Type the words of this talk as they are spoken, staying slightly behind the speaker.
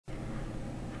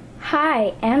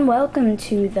Hi, and welcome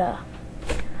to the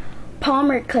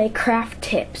Polymer Clay Craft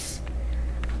Tips.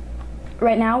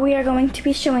 Right now we are going to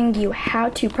be showing you how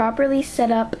to properly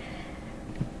set up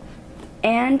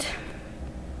and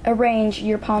arrange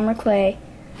your polymer clay,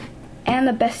 and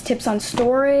the best tips on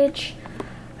storage,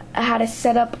 how to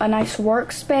set up a nice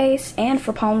workspace, and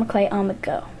for polymer clay on the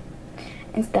go,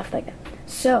 and stuff like that.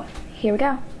 So, here we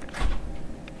go.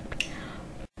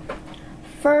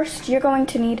 First, you're going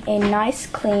to need a nice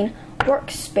clean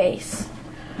workspace,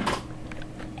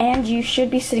 and you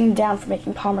should be sitting down for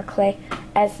making polymer clay,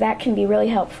 as that can be really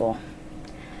helpful.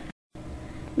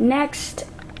 Next,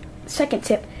 second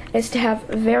tip is to have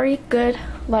very good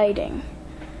lighting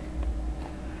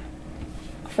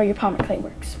for your polymer clay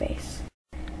workspace.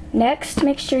 Next,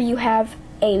 make sure you have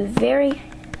a very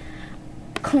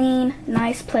clean,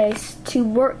 nice place to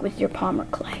work with your polymer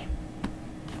clay.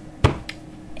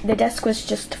 The desk was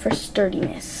just for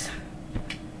sturdiness.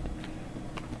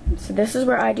 So this is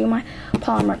where I do my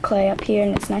polymer clay, up here,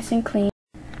 and it's nice and clean.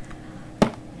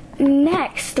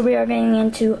 Next, we are getting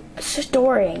into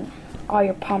storing all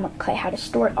your polymer clay, how to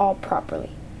store it all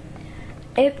properly.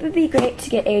 It would be great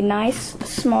to get a nice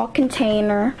small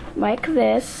container like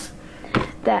this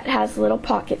that has little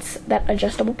pockets, that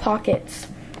adjustable pockets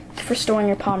for storing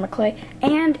your polymer clay,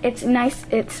 and it's nice,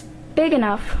 it's big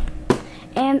enough,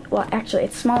 and well, actually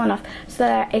it's small enough so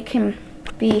that it can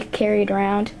be carried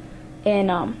around in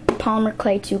polymer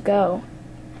clay to go.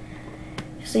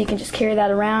 So you can just carry that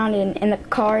around, and in the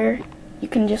car you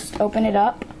can just open it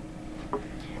up,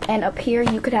 and up here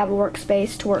you could have a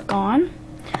workspace to work on.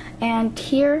 And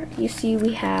here you see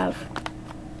we have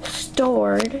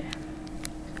stored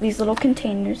these little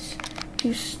containers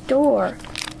to store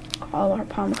all our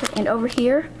polymer clay, and over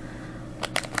here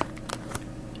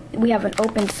we have an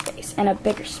open space and a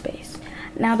bigger space.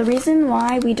 Now the reason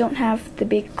why we don't have the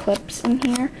big clips in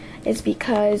here is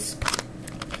because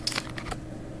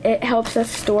it helps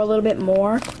us store a little bit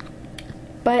more,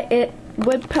 but it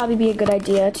would probably be a good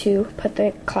idea to put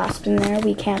the clasps in there.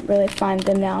 We can't really find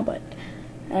them now, but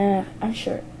I'm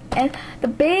sure. And the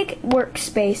big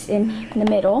workspace in the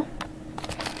middle,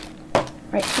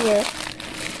 right here,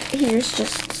 here's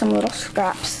just some little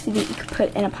scraps that you could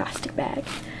put in a plastic bag.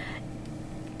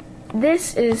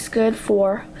 This is good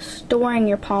for storing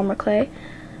your polymer clay.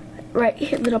 Right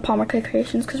here, little polymer clay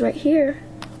creations, because right here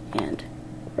and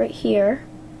right here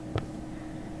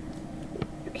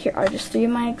are just three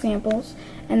of my examples,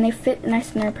 and they fit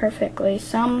nice in there perfectly.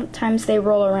 Sometimes they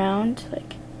roll around,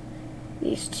 like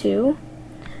these two,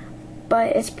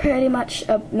 but it's pretty much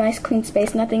a nice clean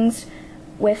space. Nothing's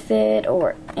with it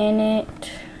or in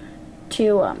it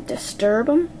to disturb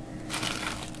them,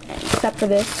 except for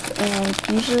this, and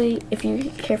usually if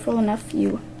you're careful enough,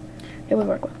 it would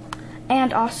work well.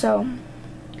 And also,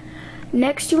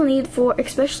 next you will need, for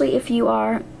especially if you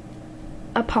are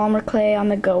a polymer clay on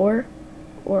the goer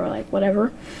or like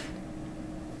whatever,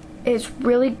 it's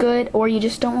really good, or you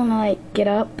just don't want to like get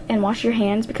up and wash your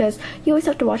hands, because you always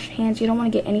have to wash your hands. You don't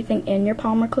want to get anything in your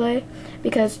polymer clay,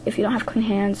 because if you don't have clean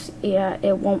hands,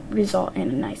 it won't result in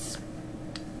a nice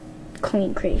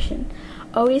clean creation.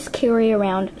 Always carry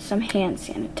around some hand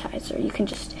sanitizer. You can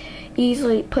just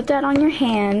easily put that on your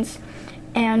hands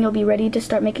and you'll be ready to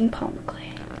start making polymer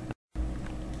clay.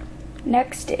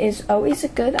 Next is always a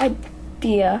good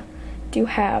idea to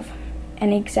have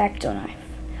an X-Acto knife.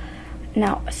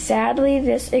 Now, sadly,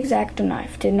 this X-Acto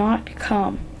knife did not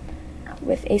come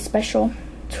with a special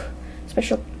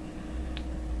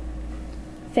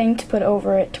thing to put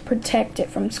over it to protect it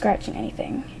from scratching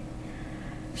anything.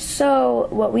 So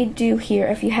what we do here,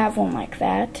 if you have one like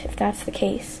that, if that's the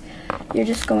case, you're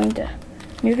just going to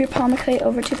move your polymer clay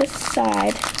over to the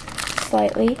side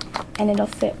slightly, and it'll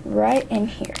fit right in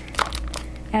here,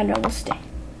 and it will stay.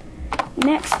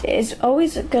 Next is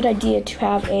always a good idea to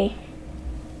have a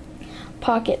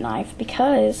pocket knife,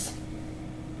 because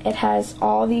it has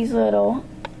all these little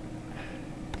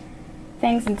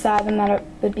things inside them that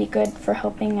would be good for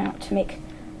helping out to make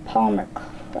polymer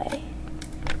clay.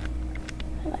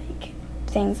 Like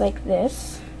things like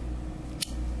this,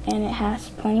 and it has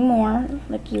plenty more,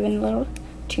 like even a little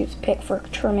toothpick for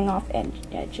trimming off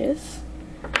edges.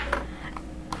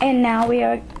 And now we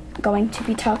are going to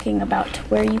be talking about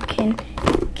where you can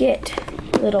get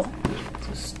little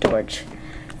storage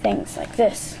things like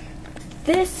this.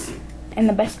 This, and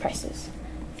the best prices.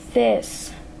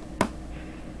 This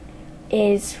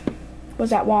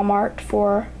was at Walmart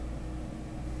for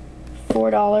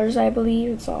 $4, I believe.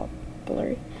 It's all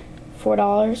blurry.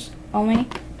 $4 only,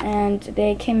 and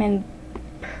they came in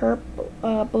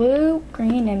purple, blue,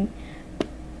 green, and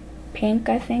pink,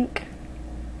 I think.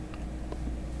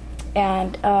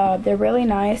 and they're really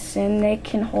nice, and they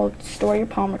can store your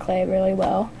polymer clay really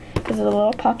well because of the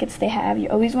little pockets they have. You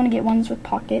always want to get ones with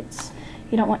pockets.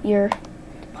 You don't want your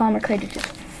polymer clay to just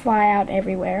fly out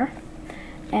everywhere.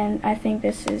 And I think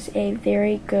this is a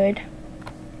very good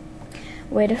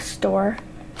way to store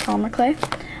polymer clay.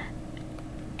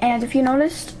 And if you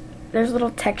noticed, there's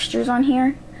little textures on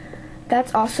here.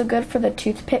 That's also good for the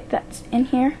toothpick that's in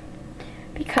here,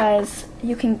 because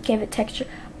you can give it texture.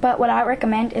 But what I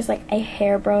recommend is like a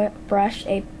hairbrush,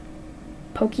 a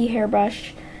pokey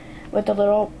hairbrush with the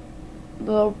little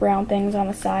brown things on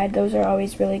the side. Those are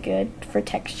always really good for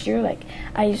texture. Like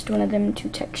I used one of them to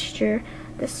texture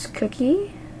this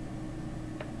cookie,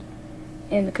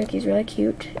 and the cookie's really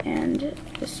cute, and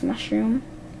this mushroom.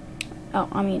 Oh,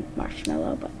 I mean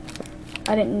marshmallow, but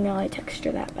I didn't really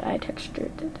texture that, but I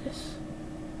textured this.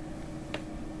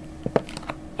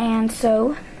 And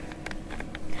so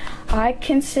I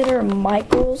consider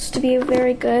Michaels to be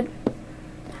very good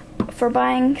for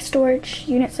buying storage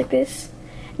units like this.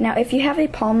 Now, if you have a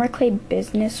polymer clay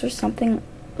business or something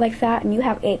like that, and you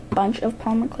have a bunch of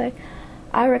polymer clay,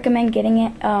 I recommend getting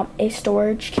it a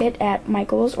storage kit at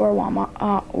Michaels or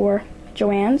Walmart or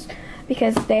Joann's,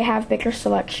 because they have bigger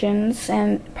selections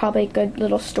and probably good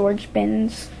little storage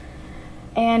bins,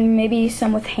 and maybe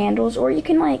some with handles. Or you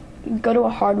can like go to a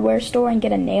hardware store and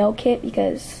get a nail kit,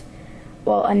 because,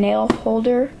 well, a nail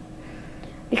holder,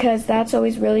 because that's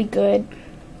always really good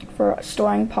for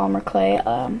storing polymer clay.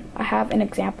 I have an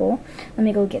example. Let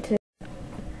me go get to it.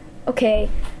 Okay,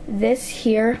 this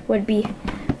here would be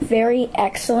very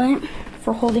excellent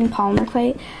for holding polymer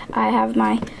clay. I have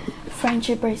my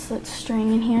friendship bracelet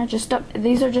string in here.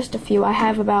 These are just a few. I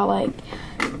have about like,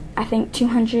 I think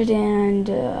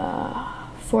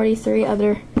 243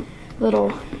 other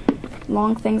little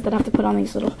long things that I have to put on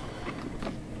these little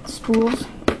spools.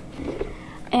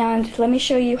 And let me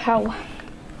show you how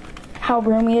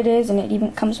roomy it is, and it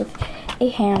even comes with a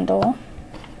handle.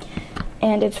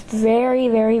 And it's very,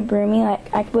 very roomy.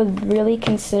 Like, I would really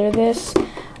consider this,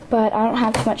 but I don't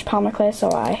have too much polymer clay, so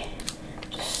I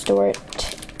just store it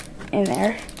in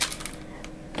there.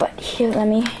 But here, let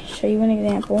me show you an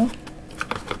example.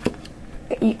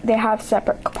 They have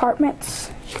separate compartments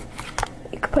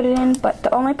you could put it in, but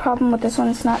the only problem with this one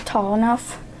is it's not tall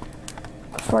enough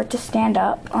for it to stand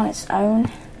up on its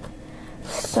own.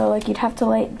 So like you'd have to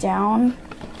lay it down,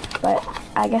 but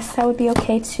I guess that would be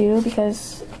okay too,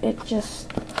 because it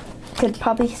just could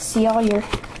probably see all your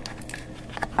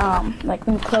like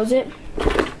when you close it,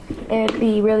 it'd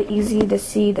be really easy to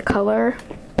see the color,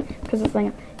 because it's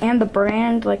like, and the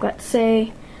brand. Like let's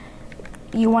say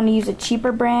you want to use a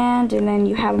cheaper brand and then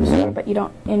you have them stored, but you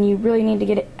don't, and you really need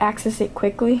to access it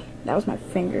quickly. That was my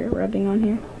finger rubbing on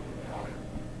here.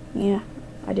 Yeah,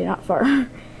 I did not fart.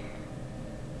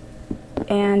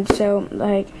 And so,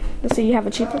 like, let's say you have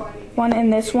a cheaper one in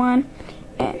this one,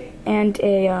 and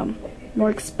a more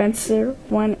expensive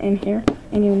one in here,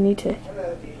 and you need to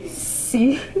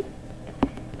see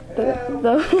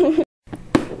the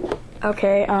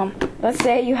okay, let's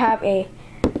say you have a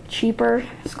cheaper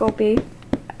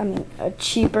a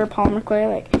cheaper polymer clay.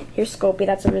 Like, here's Sculpey.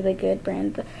 That's a really good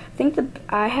brand. I think the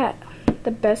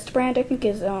best brand I think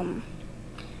is I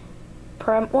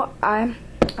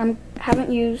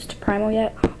haven't used Primal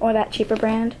yet, or that cheaper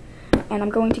brand, and I'm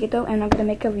going to get though, and I'm going to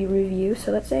make a review.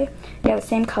 So let's say you have the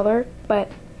same color,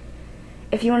 but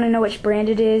if you want to know which brand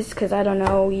it is, because I don't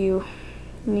know, you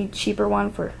need a cheaper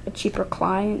one for a cheaper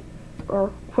client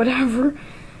or whatever,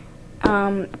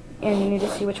 and you need to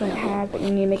see which one it has, but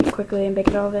you need to make it quickly and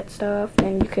bake all that stuff,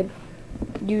 and you could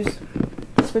use,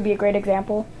 this would be a great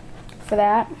example for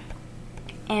that.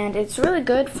 And it's really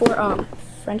good for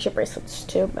friendship bracelets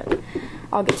too, but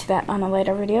I'll get to that on a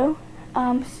later video.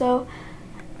 So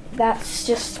that's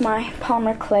just my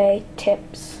polymer clay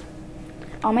tips.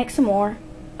 I'll make some more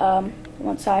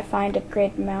once I find a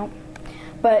great amount.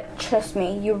 But trust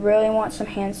me, you really want some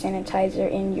hand sanitizer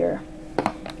in your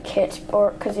kit,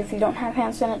 or because if you don't have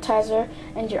hand sanitizer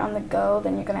and you're on the go,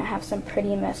 then you're gonna have some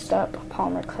pretty messed up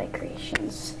polymer clay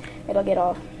creations. It'll get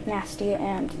all nasty,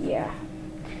 and yeah.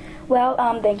 Well,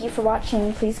 thank you for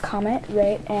watching. Please comment,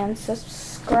 rate, and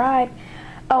subscribe.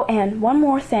 Oh, and one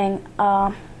more thing.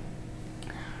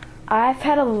 I've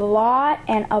had a lot,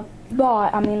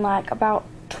 I mean like about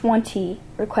 20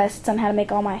 requests on how to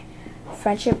make all my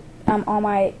friendship, all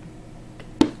my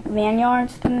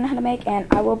lanyards that I know how to make, and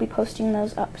I will be posting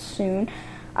those up soon.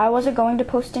 I wasn't going to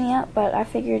post any yet, but I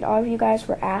figured all of you guys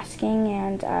were asking,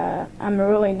 and I'm a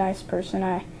really nice person.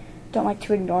 I don't like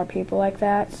to ignore people like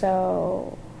that,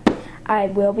 so I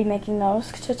will be making those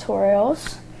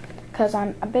tutorials, because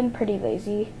I've been pretty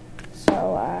lazy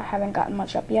so I haven't gotten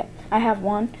much up yet. I have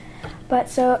one. But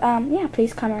so, yeah,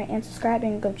 please comment, rate, and subscribe,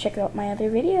 and go check out my other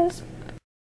videos.